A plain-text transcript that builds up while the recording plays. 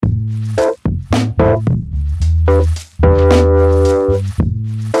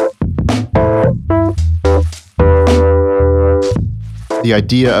the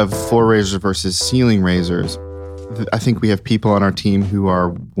idea of floor raisers versus ceiling raisers, I think we have people on our team who are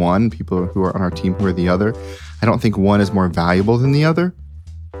one, people who are on our team who are the other. I don't think one is more valuable than the other,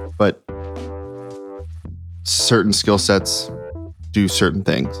 but certain skill sets do certain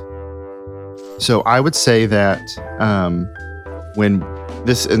things. So I would say that when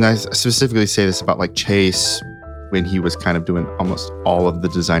this, and I specifically say this about like Chase, when he was kind of doing almost all of the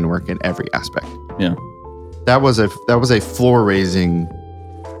design work in every aspect. Yeah. That was a floor raising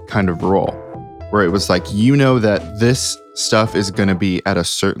kind of role where it was like, you know that this stuff is going to be at a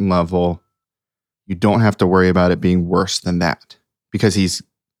certain level. You don't have to worry about it being worse than that, because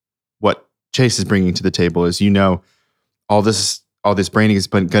what Chase is bringing to the table is, all this branding is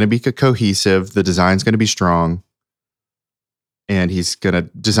going to be cohesive. The design's going to be strong, and he's going to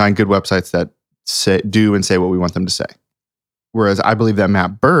design good websites that do and say what we want them to say. Whereas I believe that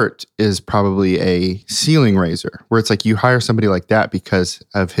Matt Burt is probably a ceiling raiser, where it's like you hire somebody like that because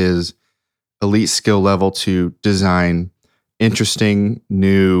of his elite skill level to design interesting,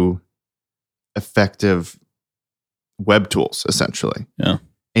 new, effective web tools, essentially. Yeah.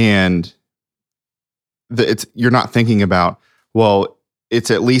 And you're not thinking about, well, it's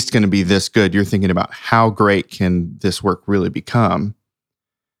at least going to be this good. You're thinking about how great can this work really become.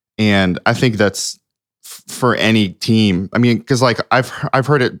 And I think that's for any team. I mean, because like I've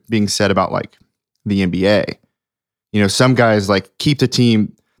heard it being said about like the NBA. Some guys like keep the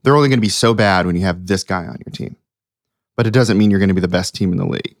team. They're only going to be so bad when you have this guy on your team, but it doesn't mean you're going to be the best team in the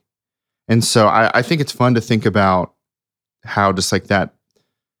league. And so I think it's fun to think about how just like that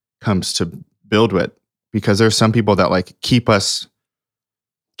comes to BuildWitt, because there's some people that like keep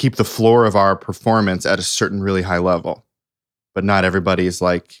the floor of our performance at a certain really high level, but not everybody is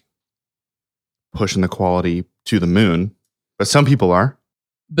like pushing the quality to the moon, but some people are.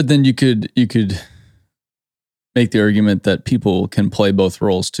 But then you could make the argument that people can play both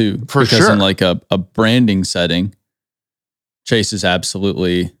roles too. For because sure. in like a branding setting, Chase is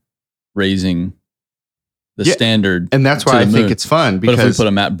absolutely raising the standard. And that's why I think it's fun, because but if we put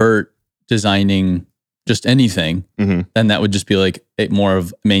a Matt Burt designing just anything, then that would just be like more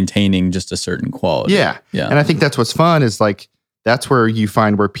of maintaining just a certain quality. Yeah. And I think that's what's fun is like, that's where you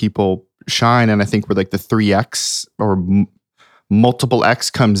find where people shine. And I think where like the 3X or multiple X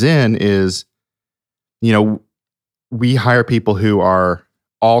comes in is, we hire people who are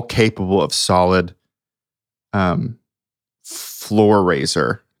all capable of solid floor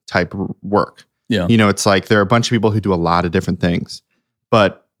raiser type work. Yeah. It's like there are a bunch of people who do a lot of different things,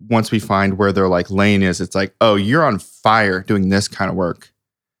 but once we find where their like lane is, it's like, oh, you're on fire doing this kind of work.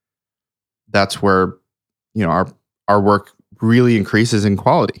 That's where, our work really increases in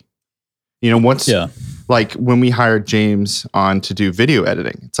quality. Like when we hired James on to do video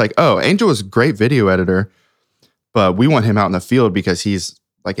editing, it's like, oh, Angel is a great video editor, but we want him out in the field because he's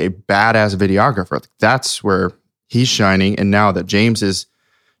like a badass videographer. That's where he's shining. And now that James is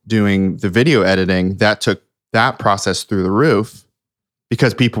doing the video editing, that took that process through the roof,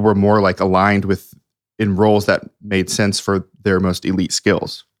 because people were more like aligned in roles that made sense for their most elite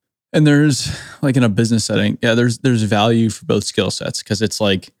skills. And there's like in a business setting, there's value for both skill sets, because it's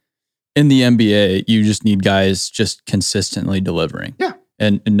like in the NBA, you just need guys just consistently delivering. Yeah.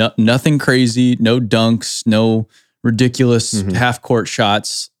 And nothing crazy, no dunks, no ridiculous half court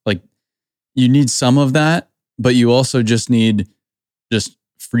shots. Like you need some of that, but you also just need just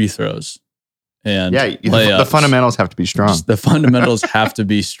free throws. And the fundamentals have to be strong. The fundamentals have to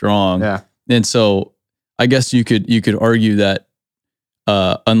be strong. Yeah. And so I guess you could argue that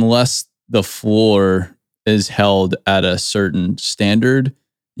unless the floor is held at a certain standard,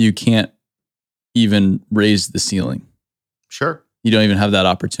 you can't even raise the ceiling. Sure. You don't even have that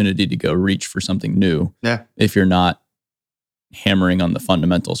opportunity to go reach for something new. Yeah. If you're not hammering on the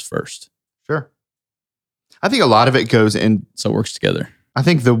fundamentals first. Sure. I think a lot of it goes in. So it works together. I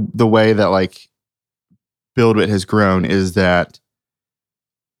think the way that like BuildWitt has grown is that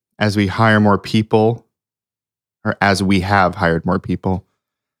as we hire more people, or as we have hired more people,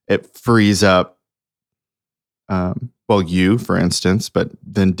 it frees up, you, for instance, but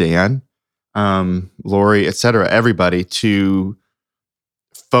then Dan, Lori, et cetera, everybody to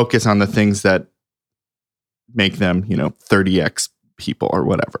focus on the things that make them, 30X people or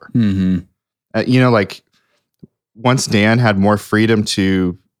whatever. Like once Dan had more freedom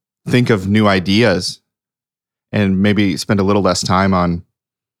to think of new ideas and maybe spend a little less time on,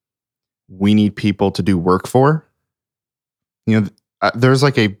 we need people to do work for, there's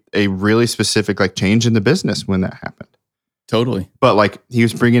like a really specific like change in the business when that happened. Totally. But like he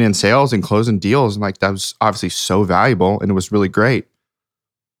was bringing in sales and closing deals, and like that was obviously so valuable and it was really great.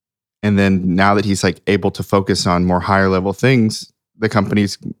 And then now that he's like able to focus on more higher level things, the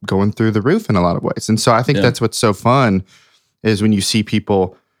company's going through the roof in a lot of ways. And so I think Yeah. that's what's so fun is when you see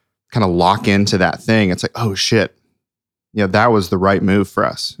people kind of lock into that thing. It's like, oh shit, yeah, that was the right move for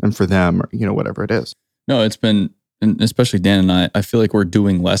us and for them, or, you know, whatever it is. No, it's been, and especially Dan and I feel like we're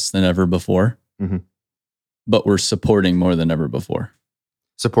doing less than ever before, Mhm. but we're supporting more than ever before.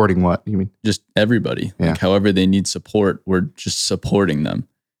 Supporting what you mean? Just everybody. Yeah. Like however they need support, we're just supporting them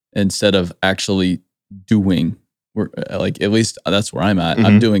instead of actually doing. We're like, at least that's where I'm at.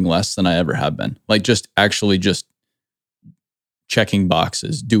 I'm Mhm. doing less than I ever have been. Like just actually just checking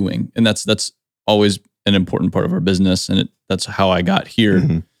boxes, doing. And that's always an important part of our business. And that's how I got here.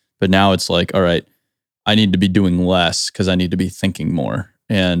 Mhm. But now it's like, all right, I need to be doing less because I need to be thinking more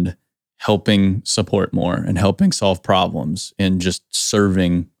and helping support more and helping solve problems and just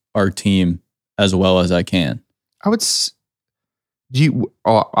serving our team as well as I can. I would.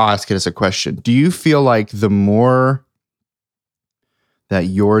 I'll ask it as a question. Do you feel like the more that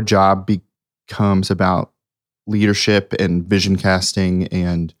your job becomes about leadership and vision casting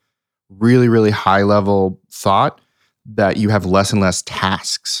and really, really high level thought, that you have less and less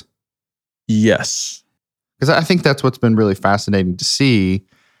tasks? Yes. Because I think that's what's been really fascinating to see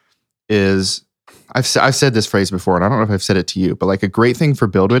is I've said this phrase before, and I don't know if I've said it to you, but like a great thing for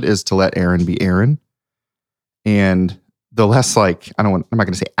BuildWitt is to let Aaron be Aaron. And the less like, I'm not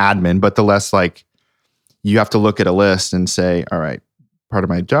going to say admin, but the less like you have to look at a list and say, all right, part of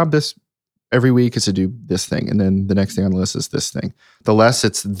my job this every week is to do this thing. And then the next thing on the list is this thing. The less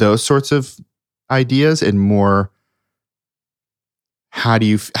it's those sorts of ideas and more, how do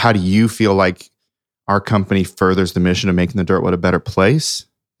you feel like our company furthers the mission of making the Dirtwood a better place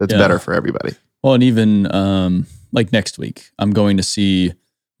that's better for everybody? Well, and even like next week, I'm going to see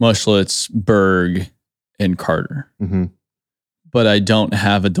Mushlitz, Berg, and Carter. Mm-hmm. But I don't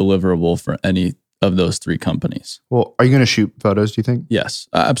have a deliverable for any of those three companies. Well, are you going to shoot photos, do you think? Yes,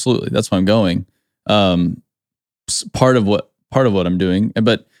 absolutely. That's why I'm going. Part of what I'm doing,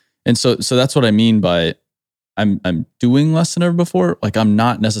 and so that's what I mean by I'm doing less than ever before. Like I'm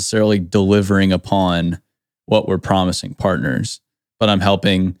not necessarily delivering upon what we're promising partners, but I'm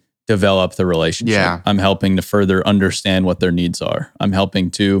helping develop the relationship. Yeah. I'm helping to further understand what their needs are. I'm helping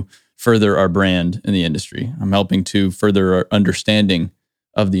to further our brand in the industry. I'm helping to further our understanding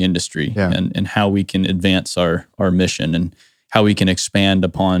of the industry and how we can advance our mission and how we can expand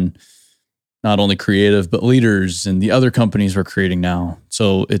upon not only creative, but leaders and the other companies we're creating now.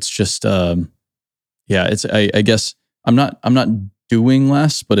 So it's just, I guess I'm not doing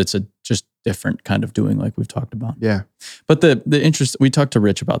less, but it's a just different kind of doing like we've talked about. Yeah. But the interest, we talked to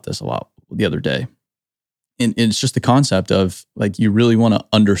Rich about this a lot the other day. And it's just the concept of like, you really want to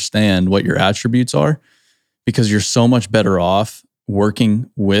understand what your attributes are because you're so much better off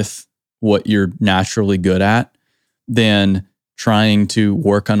working with what you're naturally good at than trying to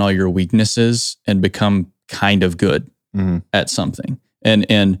work on all your weaknesses and become kind of good at something.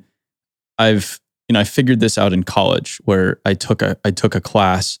 And I figured this out in college where I took a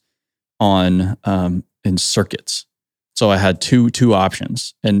class on in circuits. So I had two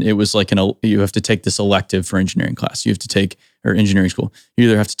options, and it was like you have to take this elective for engineering class. You have to take, or engineering school. You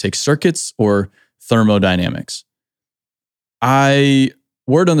either have to take circuits or thermodynamics.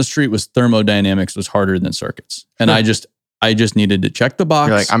 Word on the street was thermodynamics was harder than circuits, and I just needed to check the box.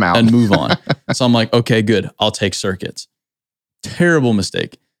 You're like, I'm out. And move on. So I'm like, okay, good. I'll take circuits. Terrible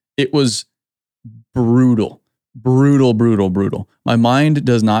mistake. It was brutal. My mind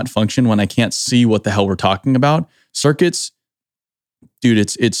does not function when I can't see what the hell we're talking about. Circuits, dude,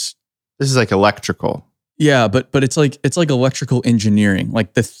 it's this is like electrical. Yeah, but it's like electrical engineering,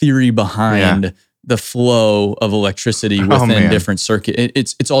 like the theory behind the flow of electricity within different circuit.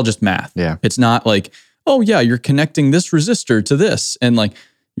 It's all just math. Yeah. It's not like, oh yeah, you're connecting this resistor to this and like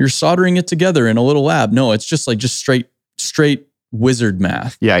you're soldering it together in a little lab. No, it's just straight wizard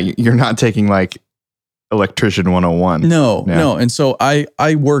math. Yeah, you're not taking like electrician 101. No. And so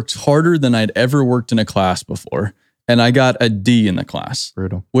I worked harder than I'd ever worked in a class before. And I got a D in the class.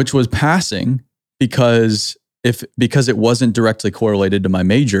 Brutal. Which was passing because it wasn't directly correlated to my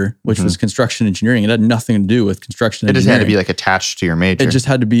major, which was construction engineering. It had nothing to do with construction engineering. It just had to be like attached to your major. It just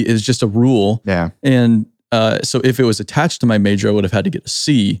had to be, it's just a rule. Yeah. And so if it was attached to my major, I would have had to get a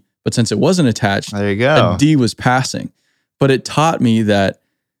C. But since it wasn't attached, there you go. A D was passing. But it taught me that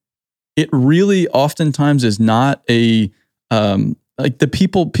it really oftentimes is not a, like the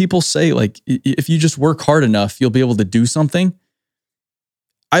people say, like, if you just work hard enough, you'll be able to do something.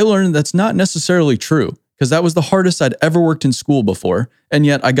 I learned that's not necessarily true because that was the hardest I'd ever worked in school before. And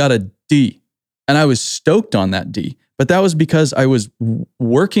yet I got a D and I was stoked on that D. But that was because I was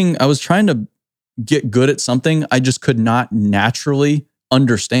working, I was trying to get good at something I just could not naturally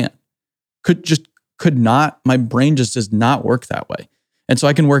understand. My brain just does not work that way. And so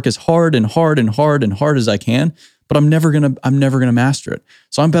I can work as hard and hard and hard and hard as I can, but I'm never gonna master it.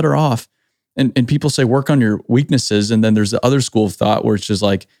 So I'm better off. And people say work on your weaknesses, and then there's the other school of thought where it's just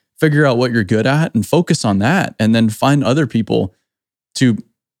like figure out what you're good at and focus on that, and then find other people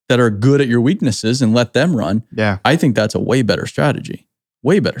that are good at your weaknesses and let them run. Yeah. I think that's a way better strategy.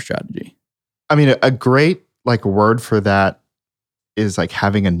 Way better strategy. I mean, a great like word for that is like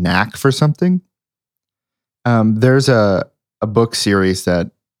having a knack for something. There's a book series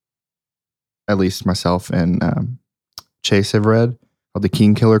that at least myself and Chase have read called The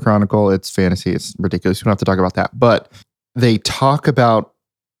King Killer Chronicle. It's fantasy. It's ridiculous. We don't have to talk about that. But they talk about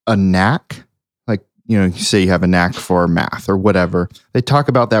a knack. Like, you know, you say you have a knack for math or whatever. They talk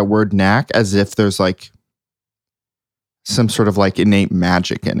about that word knack as if there's like some sort of like innate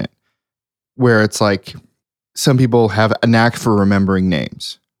magic in it. Where it's like some people have a knack for remembering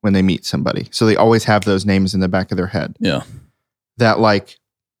names when they meet somebody. So they always have those names in the back of their head. Yeah. That like,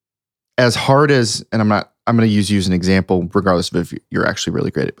 as hard as, and I'm going to use you as an example, regardless of if you're actually really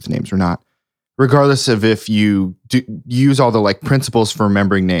great with names or not, regardless of if you use all the like principles for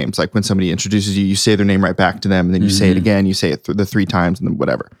remembering names, like when somebody introduces you, you say their name right back to them, and then you say it again, you say it the 3 times and then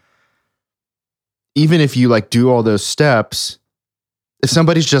whatever. Even if you like do all those steps, if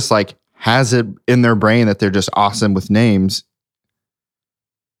somebody's just like has it in their brain that they're just awesome with names,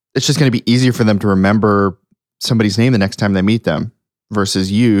 it's just going to be easier for them to remember somebody's name the next time they meet them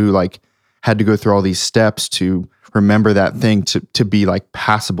versus you who like had to go through all these steps to remember that thing to be like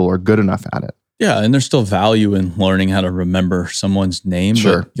passable or good enough at it. Yeah, and there's still value in learning how to remember someone's name,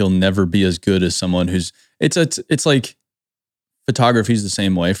 Sure. But you'll never be as good as someone who's it's like photography's the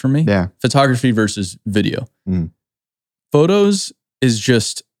same way for me. Yeah. Photography versus video. Photos is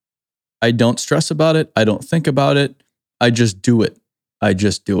just, I don't stress about it. I don't think about it. I just do it.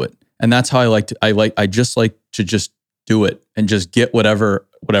 And that's how I just like to just do it and just get whatever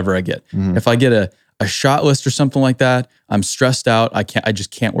I get. If I get a shot list or something like that, I'm stressed out. I just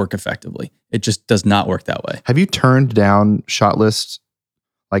can't work effectively. It just does not work that way. Have you turned down shot lists,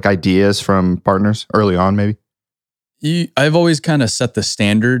 like ideas from partners early on, maybe? I've always kind of set the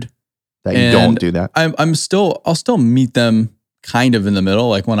standard that you don't do that. I'll still meet them kind of in the middle.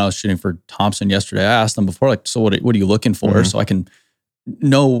 Like when I was shooting for Thompson yesterday, I asked them before, like, so what are you looking for? So I can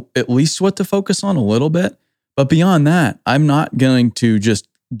know at least what to focus on a little bit. But beyond that, I'm not going to just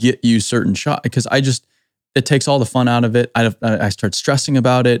get you certain shot because it takes all the fun out of it. I start stressing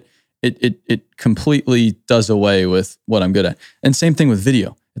about it. It completely does away with what I'm good at. And same thing with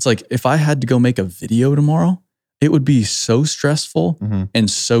video. It's like if I had to go make a video tomorrow, it would be so stressful and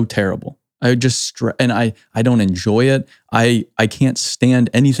so terrible. I would just and I don't enjoy it. I can't stand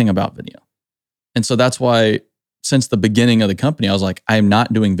anything about video. And so that's why since the beginning of the company, I was like, I'm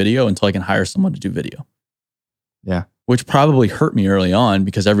not doing video until I can hire someone to do video. Yeah. Which probably hurt me early on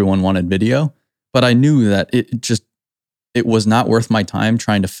because everyone wanted video. But I knew that it was not worth my time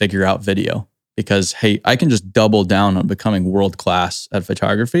trying to figure out video because, hey, I can just double down on becoming world-class at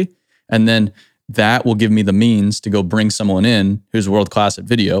photography. And then that will give me the means to go bring someone in who's world-class at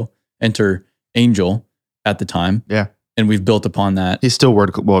video, enter Angel at the time. Yeah. And we've built upon that. He's still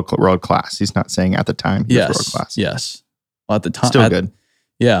world-class. He's not saying at the time he was world-class. Yes. Well, at the time. Still good.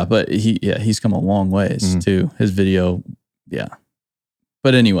 Yeah, but he's come a long ways too. His video, yeah.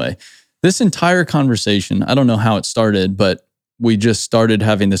 But anyway, this entire conversation, I don't know how it started, but we just started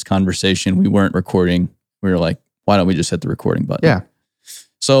having this conversation. We weren't recording. We were like, why don't we just hit the recording button? Yeah.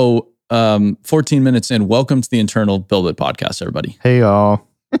 So 14 minutes in, welcome to the Internal BuildWitt podcast, everybody. Hey, y'all.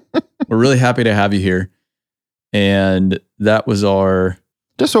 We're really happy to have you here. And that was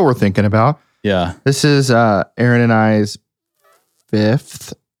just what we're thinking about. Yeah. This is Aaron and I's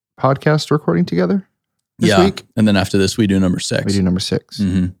 5th podcast recording together this week. And then after this, we do number 6. We do number 6.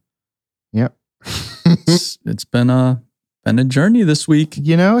 Yep. It's been a journey this week.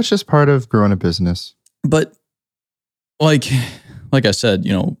 You know, it's just part of growing a business. But like I said,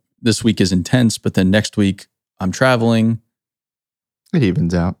 you know, this week is intense, but then next week I'm traveling. It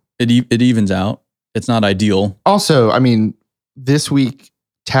evens out. It evens out. It's not ideal. Also, I mean, this week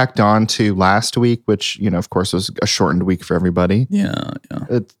tacked on to last week, which, you know, of course, was a shortened week for everybody. Yeah.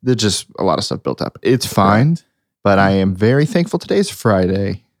 It's just a lot of stuff built up. It's fine, but I am very thankful today's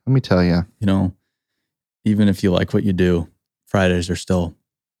Friday. Let me tell you. You know, even if you like what you do, Fridays are still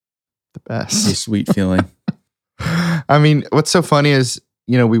the best. A sweet feeling. I mean, what's so funny is,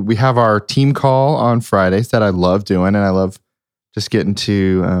 you know, we have our team call on Fridays that I love doing, and I love just getting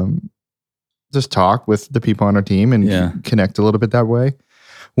to just talk with the people on our team and connect a little bit that way.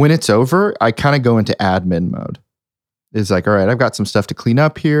 when it's over, I kind of go into admin mode. It's like, all right, I've got some stuff to clean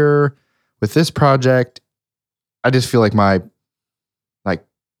up here with this project. I just feel like I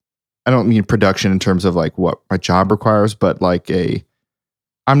don't mean production in terms of like what my job requires, but like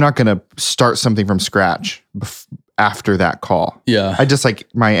I'm not going to start something from scratch after that call. Yeah. I just like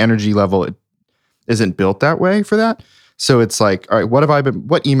my energy level isn't built that way for that. So it's like, all right,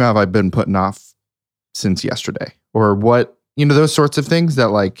 what email have I been putting off since yesterday? Or what, those sorts of things that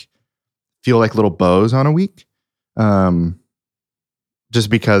like feel like little bows on a week.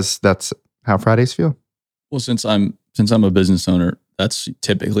 Just because that's how Fridays feel. Well, since I'm a business owner, that's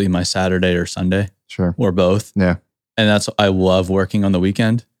typically my Saturday or Sunday. Sure. Or both. Yeah. And I love working on the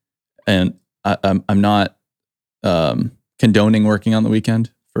weekend. And I'm not condoning working on the weekend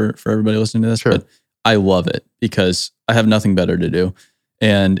for everybody listening to this, sure. but I love it because I have nothing better to do.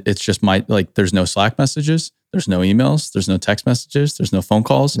 And it's just there's no Slack messages, there's no emails, there's no text messages, there's no phone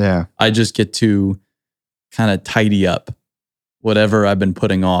calls. Yeah. I just get to kind of tidy up whatever I've been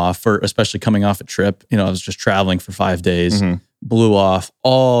putting off, or especially coming off a trip. I was just traveling for 5 days, blew off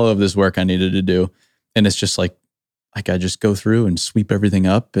all of this work I needed to do. And it's just like I just go through and sweep everything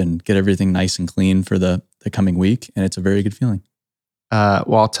up and get everything nice and clean for the coming week. And it's a very good feeling.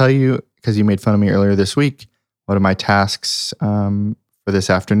 Well, I'll tell you, because you made fun of me earlier this week, one of my tasks for this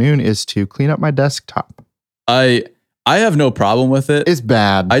afternoon is to clean up my desktop. I have no problem with it. It's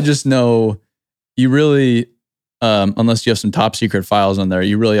bad. I just know you really, unless you have some top secret files on there,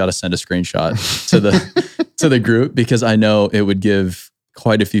 you really ought to send a screenshot to the group, because I know it would give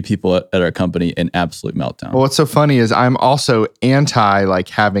quite a few people at our company an absolute meltdown. Well, what's so funny is I'm also anti like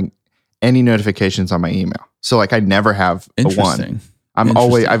having any notifications on my email. So like I never have a one.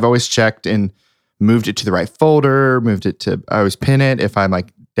 I've always checked and moved it to the right folder, I always pin it if I'm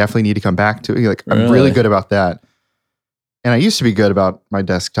like definitely need to come back to it. Like I'm really good about that. And I used to be good about my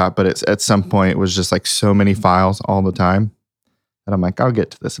desktop, but it's at some point it was just like so many files all the time that I'm like, I'll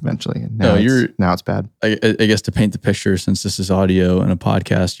get to this eventually. And now it's bad. I guess to paint the picture, since this is audio and a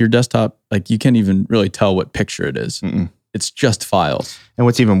podcast, your desktop, like you can't even really tell what picture it is. Mm-mm. It's just files. And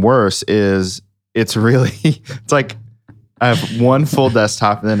what's even worse is it's like I have one full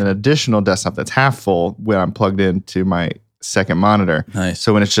desktop and then an additional desktop that's half full when I'm plugged into my second monitor. Nice.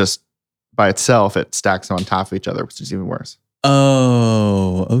 So when it's just by itself, it stacks on top of each other, which is even worse.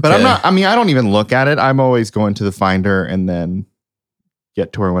 Oh, okay. But I don't even look at it. I'm always going to the Finder and then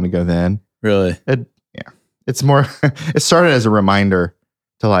get to where I want to go then. Really? It's more, it started as a reminder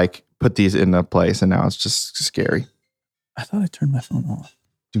to like put these in a place, and now it's just scary. I thought I turned my phone off.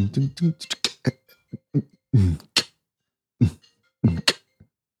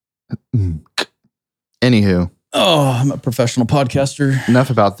 Anywho. Oh, I'm a professional podcaster. Enough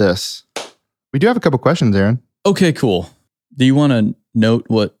about this. We do have a couple questions, Aaron. Okay, cool. Do you want to note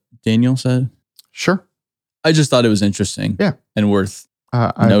what Daniel said? Sure. I just thought it was interesting. Yeah. And worth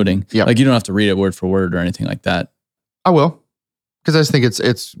noting. Yeah. Like you don't have to read it word for word or anything like that. I will. Because I just think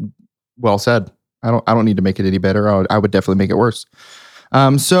it's well said. I don't need to make it any better. I would definitely make it worse.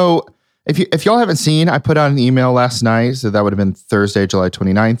 So if y'all haven't seen, I put out an email last night. So that would have been Thursday, July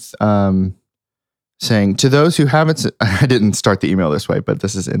 29th. Saying to those who haven't, I didn't start the email this way, but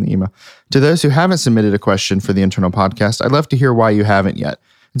this is in the email. To those who haven't submitted a question for the internal podcast, I'd love to hear why you haven't yet.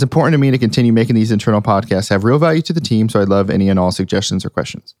 It's important to me to continue making these internal podcasts have real value to the team, so I'd love any and all suggestions or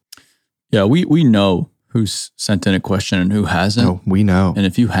questions. Yeah, we know who's sent in a question and who hasn't. Oh, we know. And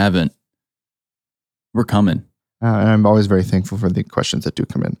if you haven't, we're coming. And I'm always very thankful for the questions that do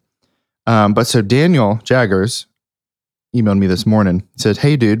come in. But so Daniel Jaggers emailed me this morning, said,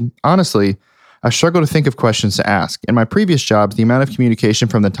 "Hey dude, honestly, I struggle to think of questions to ask. In my previous jobs, the amount of communication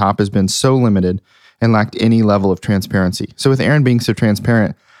from the top has been so limited and lacked any level of transparency. So with Aaron being so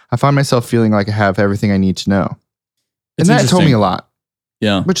transparent, I find myself feeling like I have everything I need to know." And that told me a lot.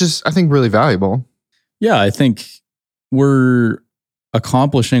 Yeah. Which is, I think, really valuable. Yeah, I think we're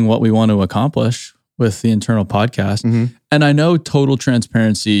accomplishing what we want to accomplish with the internal podcast. Mm-hmm. And I know total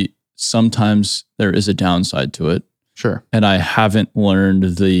transparency, sometimes there is a downside to it. Sure. And I haven't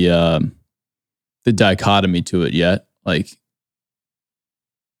learned the dichotomy to it yet. Like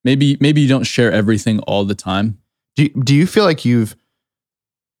maybe you don't share everything all the time. Do you feel like you've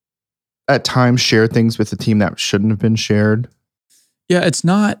at times shared things with the team that shouldn't have been shared? Yeah, it's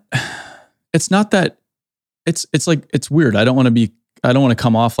not that it's like, it's weird. I don't want to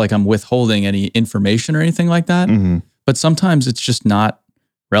come off like I'm withholding any information or anything like that. Mm-hmm. But sometimes it's just not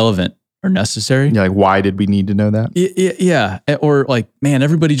relevant or necessary. Yeah, like why did we need to know that? Yeah. Or like, man,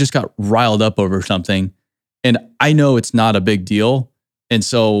 everybody just got riled up over something and I know it's not a big deal. And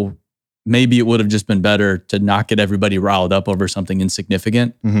so maybe it would have just been better to not get everybody riled up over something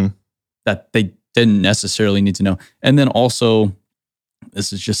insignificant that they didn't necessarily need to know. And then also,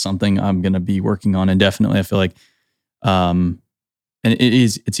 this is just something I'm going to be working on indefinitely. I feel like, and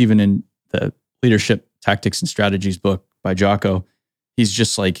it's even in the Leadership Tactics and Strategies book by Jocko. He's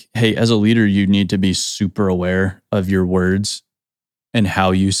just like, hey, as a leader, you need to be super aware of your words and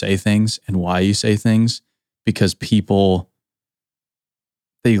how you say things and why you say things, because people,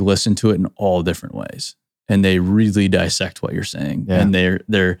 they listen to it in all different ways and they really dissect what you're saying. Yeah. And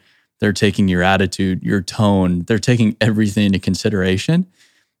they're taking your attitude, your tone, they're taking everything into consideration.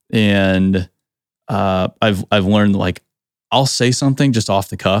 And I've learned, like, I'll say something just off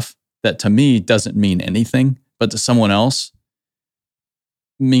the cuff that to me doesn't mean anything, but to someone else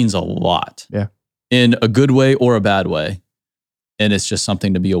means a lot. Yeah. In a good way or a bad way. And it's just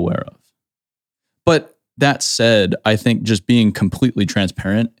something to be aware of. But that said, I think just being completely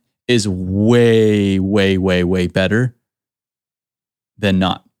transparent is way, way, way, way better than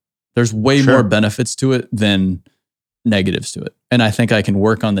not. There's way more benefits to it than negatives to it. And I think I can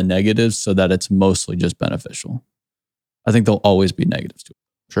work on the negatives so that it's mostly just beneficial. I think there'll always be negatives to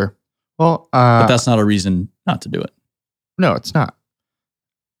it. Sure. Well, but that's not a reason not to do it. No, it's not.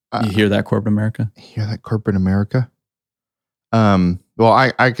 You hear that, corporate America? Hear that, corporate America? Well,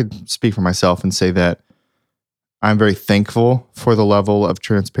 I could speak for myself and say that I'm very thankful for the level of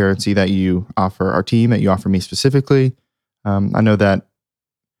transparency that you offer our team, that you offer me specifically. I know that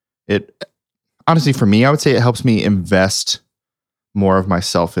it, honestly, for me, I would say it helps me invest more of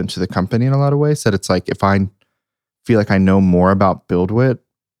myself into the company in a lot of ways. That it's like, if I feel like I know more about BuildWitt,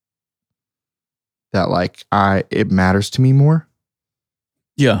 that like it matters to me more.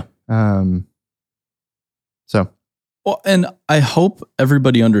 Yeah. So. Well, and I hope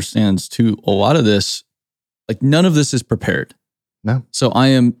everybody understands too, a lot of this, like, none of this is prepared. No. So I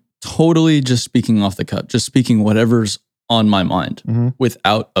am totally just speaking off the cuff, just speaking whatever's on my mind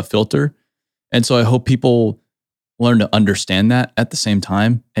without a filter. And so I hope people learn to understand that at the same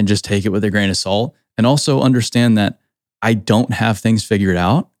time and just take it with a grain of salt. And also understand that I don't have things figured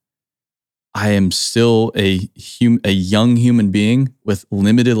out. I am still a young human being with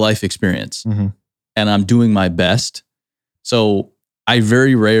limited life experience, and I'm doing my best. So I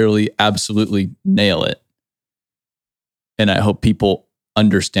very rarely absolutely nail it. And I hope people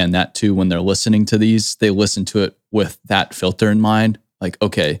understand that too when they're listening to these. They listen to it with that filter in mind. Like,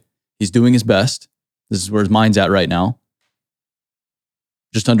 okay, he's doing his best. This is where his mind's at right now.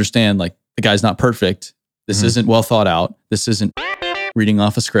 Just understand, like, the guy's not perfect. This isn't well thought out. This isn't reading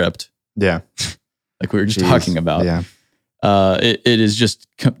off a script. Yeah. Like we were just talking about. Yeah. It is just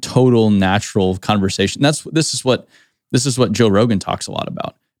total natural conversation. This is what Joe Rogan talks a lot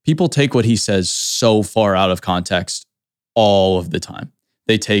about. People take what he says so far out of context all of the time.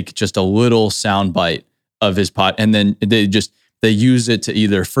 They take just a little sound bite of his pot, and then they use it to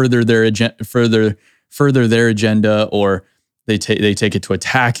either further their agenda, or they take it to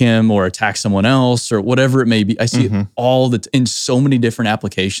attack him or attack someone else or whatever it may be. I see it in so many different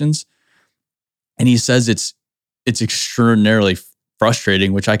applications. And he says it's extraordinarily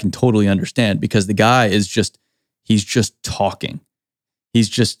frustrating, which I can totally understand, because the guy he's just talking. He's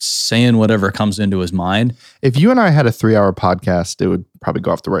just saying whatever comes into his mind. If you and I had a 3-hour podcast, it would probably go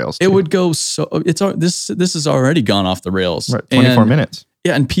off the rails. It would go so. This has already gone off the rails. Right, 24 minutes.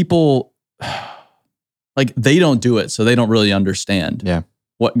 Yeah, and people, like, they don't do it, so they don't really understand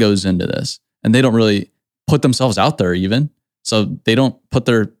what goes into this, and they don't really put themselves out there even. So they don't put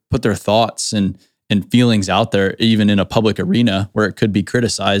their thoughts and feelings out there, even in a public arena where it could be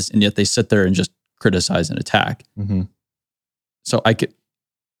criticized, and yet they sit there and just criticize and attack. So I could,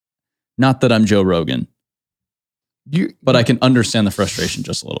 not that I'm Joe Rogan, but I can understand the frustration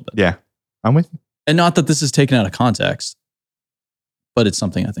just a little bit. Yeah, I'm with you. And not that this is taken out of context, but it's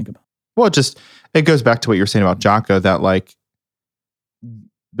something I think about. Well, it goes back to what you were saying about Jocko, that like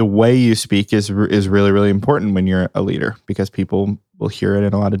the way you speak is really, really important when you're a leader, because people will hear it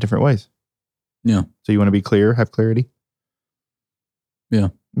in a lot of different ways. Yeah. So you want to be clear, have clarity. Yeah.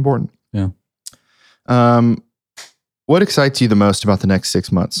 Important. Yeah. What excites you the most about the next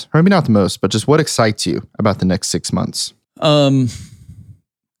 6 months? Or maybe not the most, but just what excites you about the next 6 months? The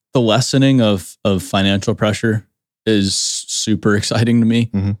lessening of financial pressure is super exciting to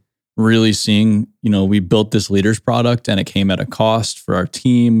me. Really seeing, we built this leaders product and it came at a cost for our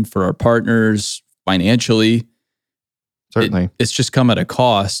team, for our partners, financially. Certainly. It's just come at a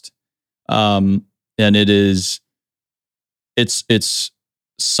cost. And it's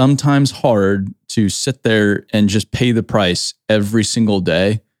sometimes hard to sit there and just pay the price every single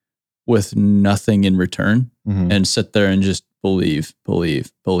day with nothing in return, and sit there and just believe.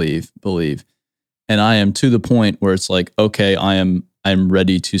 And I am to the point where it's like, okay, I'm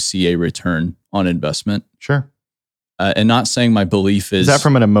ready to see a return on investment. Sure. And not saying my belief is that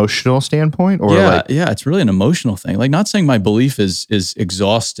from an emotional standpoint, or yeah, it's really an emotional thing. Like, not saying my belief is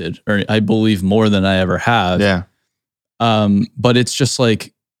exhausted or I believe more than I ever have. Yeah. But it's just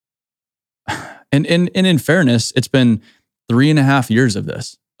like, and in fairness, it's been 3.5 years of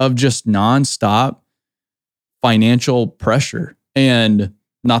this, of just nonstop financial pressure. And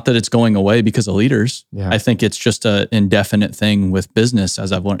not that it's going away because of leaders. Yeah. I think it's just an indefinite thing with business,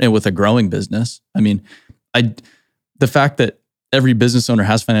 as I've learned, and with a growing business. I mean, the fact that every business owner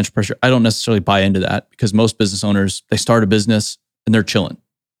has financial pressure, I don't necessarily buy into that, because most business owners, they start a business and they're chilling.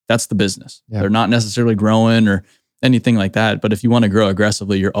 That's the business. Yeah. They're not necessarily growing or anything like that. But if you want to grow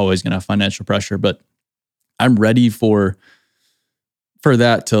aggressively, you're always going to have financial pressure. But I'm ready for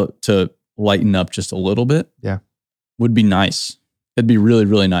that to lighten up just a little bit. Yeah. Would be nice. It'd be really,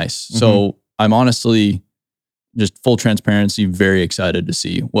 really nice. Mm-hmm. So I'm honestly, just full transparency, very excited to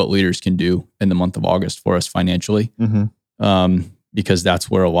see what leaders can do in the month of August for us financially. Mm-hmm. Because that's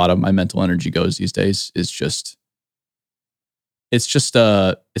where a lot of my mental energy goes these days. It's just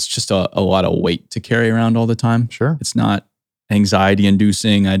a lot of weight to carry around all the time. Sure. It's not anxiety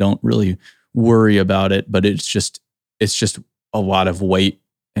inducing. I don't really worry about it, but it's just a lot of weight,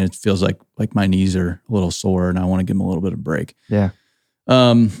 and it feels like my knees are a little sore, and I want to give them a little bit of a break. Yeah.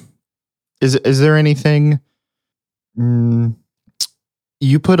 Is there anything? You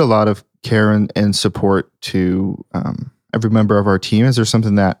put a lot of care and support to every member of our team. Is there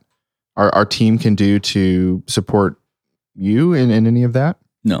something that our team can do to support you in any of that?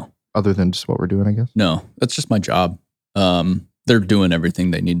 No. Other than just what we're doing, I guess? No, that's just my job. They're doing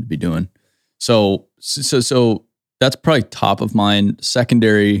everything they need to be doing. So that's probably top of mind.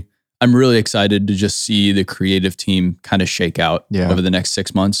 Secondary, I'm really excited to just see the creative team kind of shake out over the next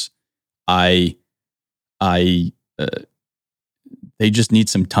 6 months. They just need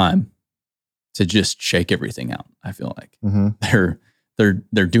some time to just shake everything out. I feel like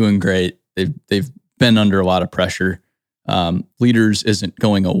they're doing great. They've been under a lot of pressure. Leaders isn't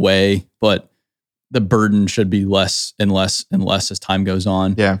going away, but the burden should be less and less and less as time goes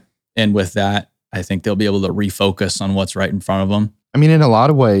on. Yeah. And with that, I think they'll be able to refocus on what's right in front of them. I mean, in a lot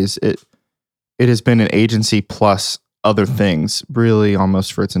of ways, it has been an agency plus other things, really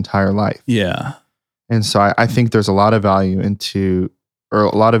almost for its entire life. Yeah. And so I think there's a lot of value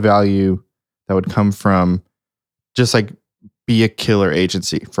that would come from just like be a killer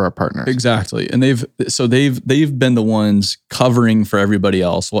agency for our partners. Exactly. And they've been the ones covering for everybody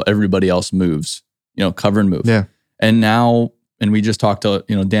else while everybody else moves, cover and move. Yeah. And now, and we just talked to,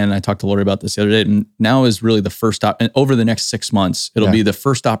 Dan and I talked to Lori about this the other day, and now is really the first and over the next 6 months, it'll be the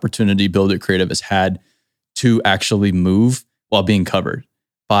first opportunity BuildWitt Creative has had to actually move while being covered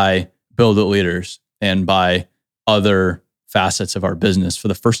by BuildWitt leaders and by other facets of our business for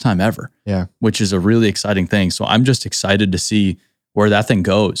the first time ever. Yeah. Which is a really exciting thing. So I'm just excited to see where that thing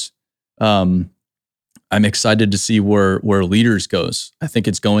goes. I'm excited to see where leaders goes. I think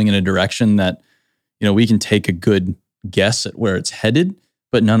it's going in a direction that, we can take a good guess at where it's headed,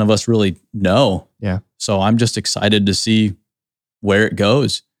 but none of us really know. Yeah. So I'm just excited to see where it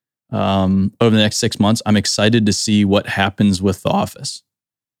goes. Over the next 6 months, I'm excited to see what happens with the office.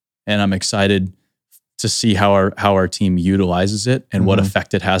 And I'm excited to see how our team utilizes it and what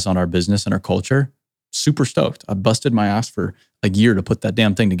effect it has on our business and our culture. Super stoked. I busted my ass for a year to put that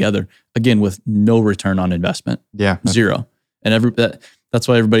damn thing together, again, with no return on investment. Yeah. Zero. And that's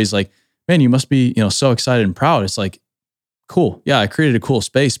why everybody's like, man, you must be, so excited and proud. It's like, cool. Yeah, I created a cool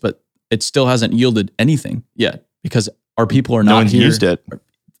space, but it still hasn't yielded anything yet because our people are not no one's here. used it.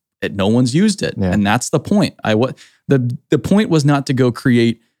 No one's used it. Yeah. And that's the point. The point was not to go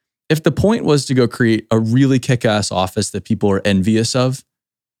create. If the point was to go create a really kick-ass office that people are envious of,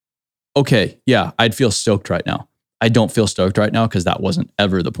 okay, yeah, I'd feel stoked right now. I don't feel stoked right now because that wasn't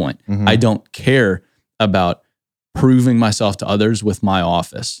ever the point. I don't care about proving myself to others with my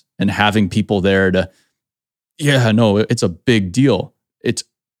office and having people there to, it's a big deal. It's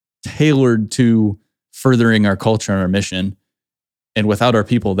tailored to furthering our culture and our mission. And without our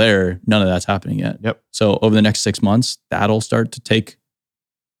people there, none of that's happening yet. Yep. So over the next 6 months, that'll start to take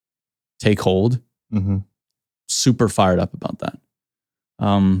hold. Super fired up about that.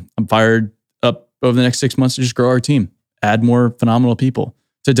 I'm fired up over the next 6 months to just grow our team, add more phenomenal people,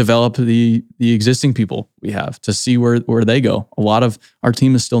 to develop the existing people we have, to see where they go. A lot of our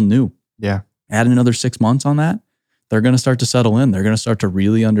team is still new. Yeah. Add another 6 months on that, they're going to start to settle in. They're going to start to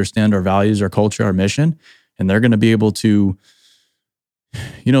really understand our values, our culture, our mission, and they're going to be able to,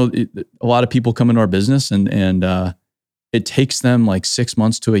 a lot of people come into our business and it takes them like 6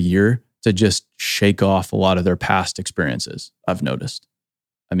 months to a year to just shake off a lot of their past experiences, I've noticed.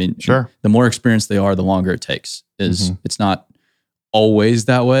 I mean, Sure. the more experienced they are, the longer it takes. Mhm. It's not always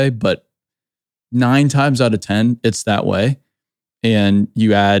that way, but 9 times out of 10, it's that way. And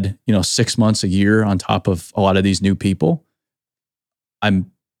you add, 6 months, a year on top of a lot of these new people.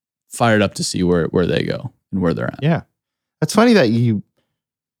 I'm fired up to see where they go and where they're at. Yeah. It's funny that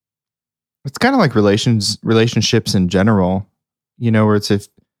it's kind of like relationships in general, where it's if,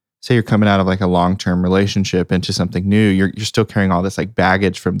 say you're coming out of like a long-term relationship into something new, you're still carrying all this like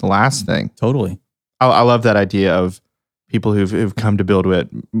baggage from the last thing. Totally. I love that idea of people who've come to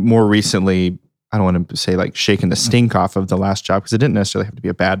BuildWitt more recently. I don't want to say like shaking the stink off of the last job, because it didn't necessarily have to be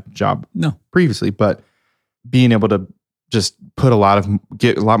a bad job previously, but being able to just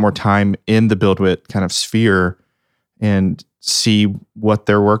get a lot more time in the BuildWitt kind of sphere and see what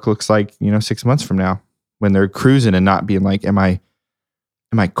their work looks like, 6 months from now when they're cruising, and not being like, am I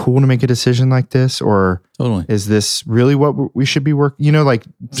cool to make a decision like this? Or Totally. is this really what we should be working? Like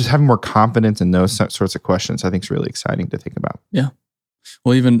just having more confidence in those sorts of questions, I think is really exciting to think about. Yeah.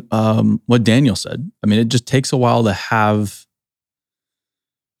 Well, even what Daniel said, I mean, it just takes a while to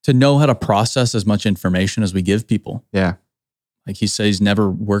know how to process as much information as we give people. Yeah. Like he said, he's never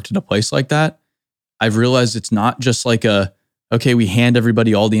worked in a place like that. I've realized it's not just like okay, we hand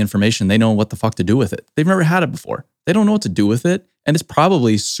everybody all the information. They know what the fuck to do with it. They've never had it before. They don't know what to do with it. And it's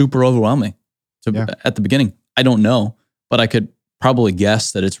probably super overwhelming at the beginning. I don't know, but I could probably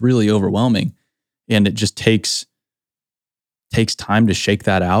guess that it's really overwhelming. And it just takes time to shake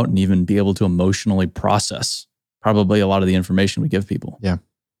that out and even be able to emotionally process probably a lot of the information we give people. Yeah.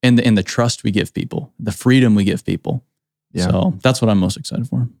 And the trust we give people, the freedom we give people. Yeah. So that's what I'm most excited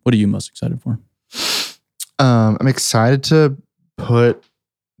for. What are you most excited for? I'm excited to put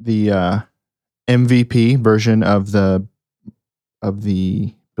the MVP version of the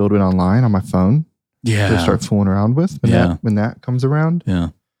BuildWitt Online on my phone. Yeah. To start fooling around with when that comes around. Yeah.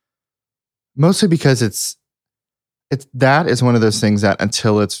 Mostly because that is one of those things that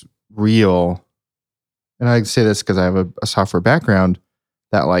until it's real, and I say this because I have a software background,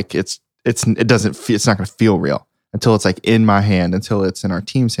 that like it's not going to feel real until it's like in my hand, until it's in our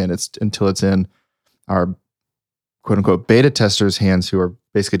team's hand, until it's in our quote unquote beta testers' hands, who are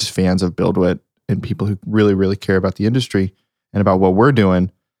basically just fans of BuildWitt and people who really, really care about the industry and about what we're doing,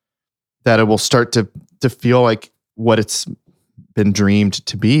 that it will start to feel like what it's been dreamed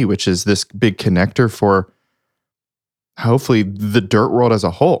to be, which is this big connector for hopefully the dirt world as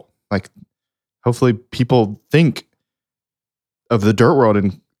a whole. Like hopefully people think of the dirt world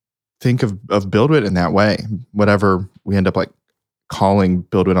and think of BuildWitt in that way, whatever we end up like calling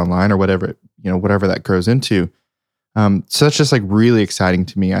BuildWitt Online or whatever, whatever that grows into. So that's just like really exciting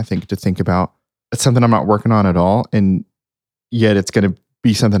to me, I think, to think about. It's something I'm not working on at all. And yet it's going to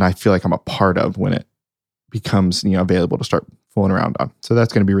be something I feel like I'm a part of when it becomes, available to start fooling around on. So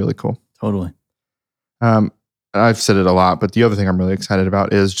that's going to be really cool. Totally. I've said it a lot, but the other thing I'm really excited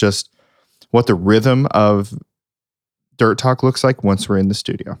about is just what the rhythm of Dirt Talk looks like once we're in the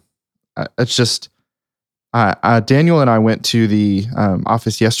studio. It's just, Daniel and I went to the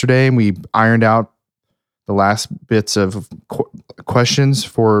office yesterday, and we ironed out the last bits of questions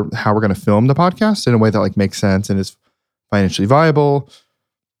for how we're going to film the podcast in a way that like makes sense and is financially viable.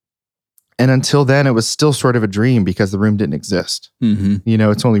 And until then, it was still sort of a dream because the room didn't exist. Mm-hmm.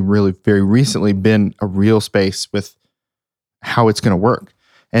 It's only really very recently been a real space with how it's going to work.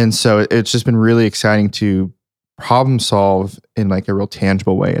 And so it's just been really exciting to problem solve in like a real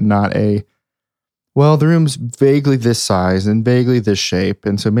tangible way, and not the room's vaguely this size and vaguely this shape,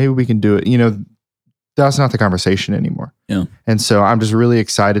 and so maybe we can do it. That's not the conversation anymore. Yeah. And so I'm just really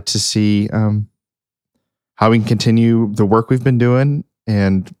excited to see how we can continue the work we've been doing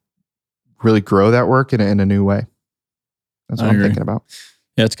and really grow that work in a new way. That's what I'm thinking about.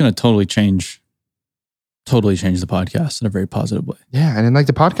 Yeah, it's going to totally change the podcast in a very positive way. Yeah, and then like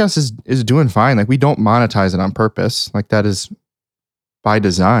the podcast is doing fine. Like we don't monetize it on purpose. Like that is by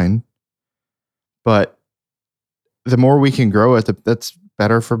design. But the more we can grow it, that's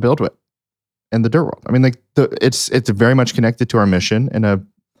better for BuildWitt and the dirt world. I mean, like it's very much connected to our mission in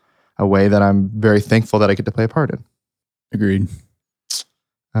a way that I'm very thankful that I get to play a part in. Agreed.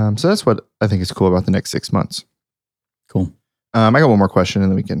 So that's what I think is cool about the next 6 months. Cool. I got one more question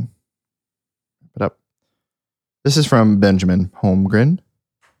and then we can wrap it up. This is from Benjamin Holmgren,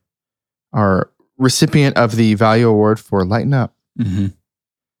 our recipient of the Value Award for Lighten Up. Mm-hmm.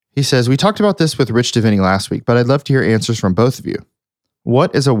 He says, we talked about this with Rich Deviney last week, but I'd love to hear answers from both of you.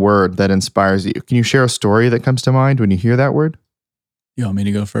 What is a word that inspires you? Can you share a story that comes to mind when you hear that word? You want me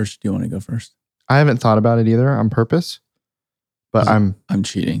to go first? Do you want to go first? I haven't thought about it either on purpose. But I'm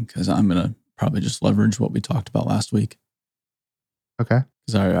cheating because I'm going to probably just leverage what we talked about last week. okay.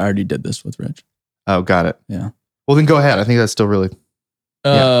 Because I already did this with Rich. Oh, got it. Yeah. Well, then go ahead. I think that's still really.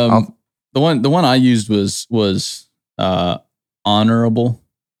 The one I used was honorable.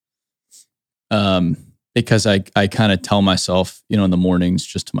 Because I kind of tell myself, in the mornings,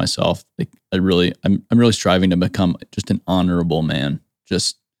 just to myself, like I'm really striving to become just an honorable man,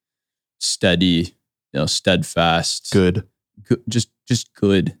 just steady, steadfast, good. Just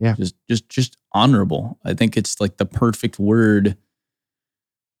good. Yeah. Just honorable. I think it's like the perfect word,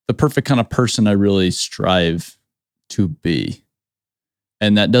 the perfect kind of person I really strive to be.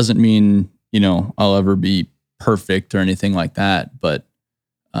 And that doesn't mean, I'll ever be perfect or anything like that. But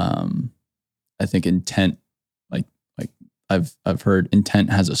I think intent, like I've heard intent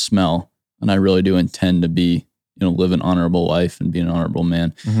has a smell, and I really do intend to be, live an honorable life and be an honorable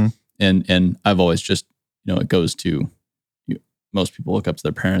man. Mm-hmm. And I've always just, it goes to, most people look up to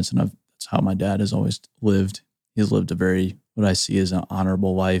their parents, and that's how my dad has always lived. He's lived a very, what I see as an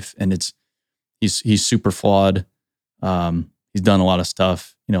honorable life, and he's super flawed. He's done a lot of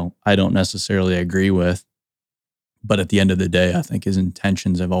stuff, I don't necessarily agree with, but at the end of the day, I think his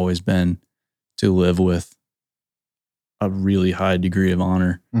intentions have always been to live with a really high degree of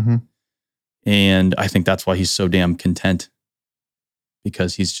honor. Mm-hmm. And I think that's why he's so damn content,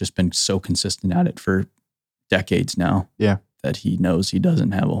 because he's just been so consistent at it for decades now. Yeah. That he knows he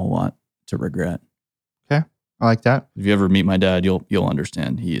doesn't have a whole lot to regret. Okay. I like that. If you ever meet my dad, you'll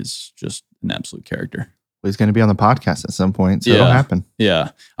understand. He is just an absolute character. Well, he's going to be on the podcast at some point, so it'll happen.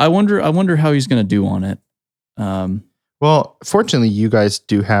 Yeah. I wonder how he's going to do on it. Well, fortunately, you guys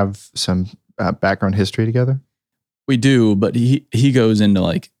do have some background history together. We do, but he goes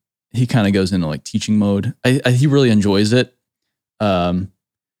into he kind of goes into teaching mode. He really enjoys it.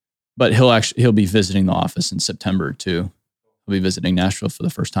 But he'll be visiting the office in September too. He'll be visiting Nashville for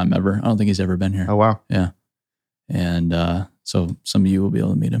the first time ever. I don't think he's ever been here. Oh, wow. Yeah. And so some of you will be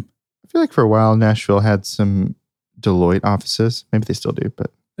able to meet him. I feel like for a while, Nashville had some Deloitte offices. Maybe they still do,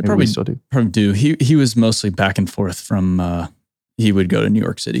 but they probably still do. Probably do. He was mostly back and forth from, he would go to New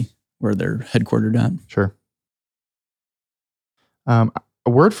York City where they're headquartered at. Sure. A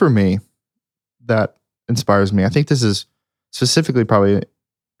word for me that inspires me, I think this is specifically probably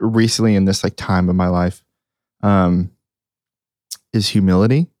recently in this time of my life, is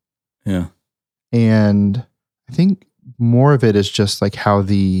humility. Yeah. And I think more of it is just how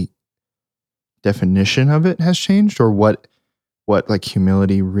the definition of it has changed, or what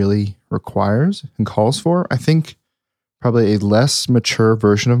humility really requires and calls for. I think probably a less mature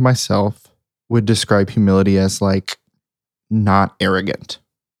version of myself would describe humility as not arrogant.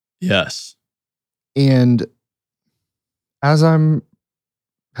 Yes. And as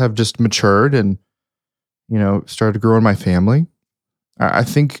have just matured and, started to grow in my family, I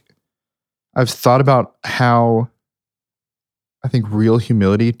think I've thought about how I think real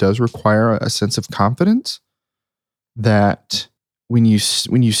humility does require a sense of confidence that when you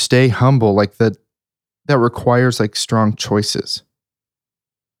stay humble, that requires like strong choices.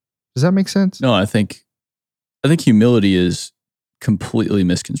 Does that make sense? No, I think humility is completely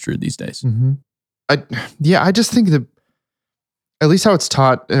misconstrued these days. Mm-hmm. I just think that at least how it's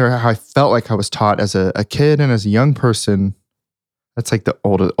taught, or how I felt like I was taught as a kid and as a young person, that's like the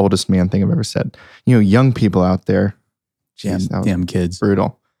oldest man thing I've ever said. You know, young people out there, damn kids,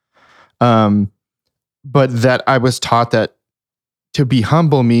 brutal. But that I was taught that to be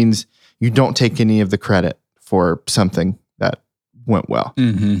humble means you don't take any of the credit for something that went well.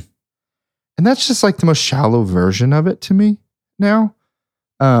 Mm-hmm. And that's just like the most shallow version of it to me now.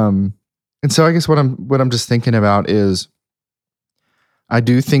 And so I guess what I'm just thinking about is, I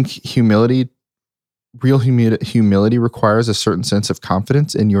do think real humility requires a certain sense of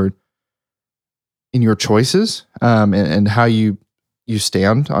confidence in your choices, and how you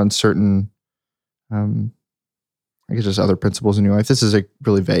stand on certain, I guess just other principles in your life. This is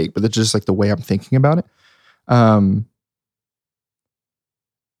really vague, but it's just like the way I'm thinking about it.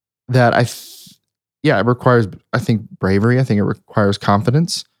 That it requires, I think, bravery. I think it requires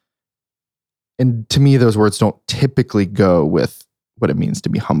confidence. And to me, those words don't typically go with what it means to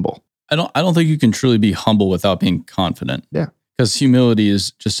be humble. I don't think you can truly be humble without being confident. Yeah. Because humility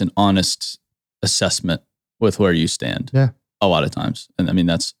is just an honest assessment with where you stand. Yeah. A lot of times. And I mean,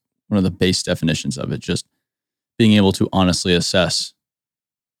 that's one of the base definitions of it, just being able to honestly assess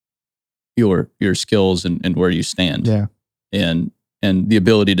your skills and where you stand. Yeah. And the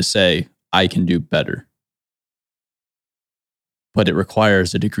ability to say, I can do better. But it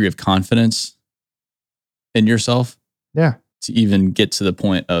requires a degree of confidence in yourself. Yeah. To even get to the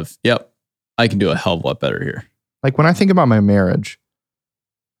point of, yep, I can do a hell of a lot better here. Like when I think about my marriage,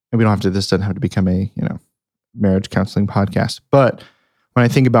 and this doesn't have to become a, marriage counseling podcast, but when I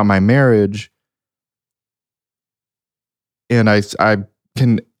think about my marriage, and I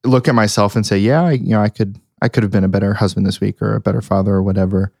can look at myself and say, yeah, I could have been a better husband this week or a better father or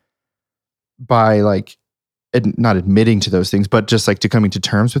whatever, by like not admitting to those things, but just like to coming to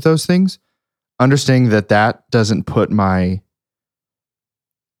terms with those things, understanding that doesn't put my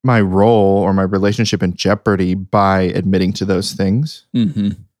role or my relationship in jeopardy by admitting to those things. Mm-hmm.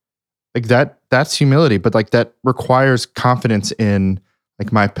 Like that's humility, but like that requires confidence in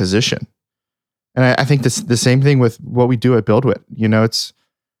like my position. And I think this the same thing with what we do at BuildWitt. It's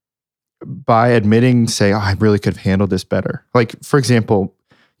by admitting, say, oh, I really could have handled this better. Like, for example,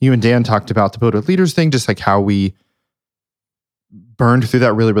 you and Dan talked about the BuildWitt Leaders thing, just like how we burned through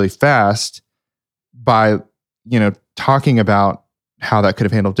that really, really fast by, talking about how that could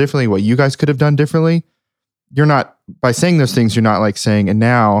have handled differently, what you guys could have done differently. You're not, by saying those things, you're not like saying, and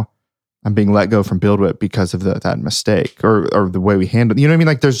now I'm being let go from BuildWitt because of that mistake or the way we handled it. You know what I mean?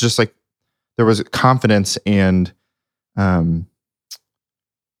 Like there's just like, there was confidence and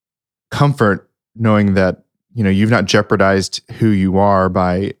comfort knowing that, you've not jeopardized who you are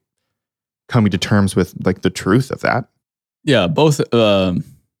by coming to terms with like the truth of that. Yeah. Both Dan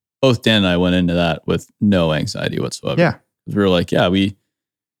and I went into that with no anxiety whatsoever. Yeah. We were like, yeah,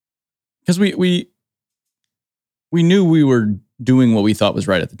 because we knew we were doing what we thought was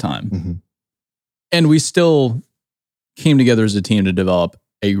right at the time. Mm-hmm. And we still came together as a team to develop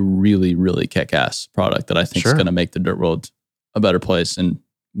a really, really kick-ass product that I think is going to make the dirt world a better place in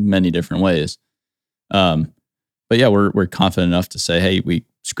many different ways. But yeah, we're confident enough to say, hey, we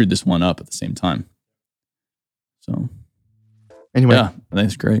screwed this one up at the same time. So anyway, yeah, I think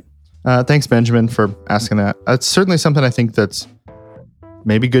it's great. Thanks, Benjamin, for asking that. It's certainly something I think that's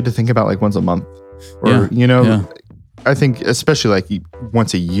maybe good to think about like once a month or, I think especially like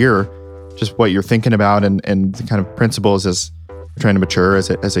once a year, just what you're thinking about and the kind of principles as you're trying to mature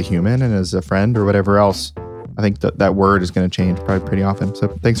as a human and as a friend or whatever else. I think that word is going to change probably pretty often. So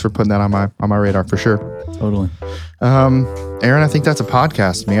thanks for putting that on my radar for sure. Totally. Aaron, I think that's a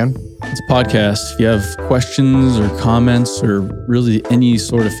podcast, man. It's a podcast. If you have questions or comments or really any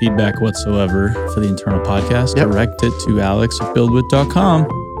sort of feedback whatsoever for the internal podcast, direct it to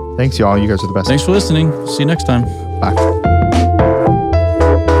alex@buildwit.com. Thanks, y'all. You guys are the best. Thanks for listening. See you next time. Bye.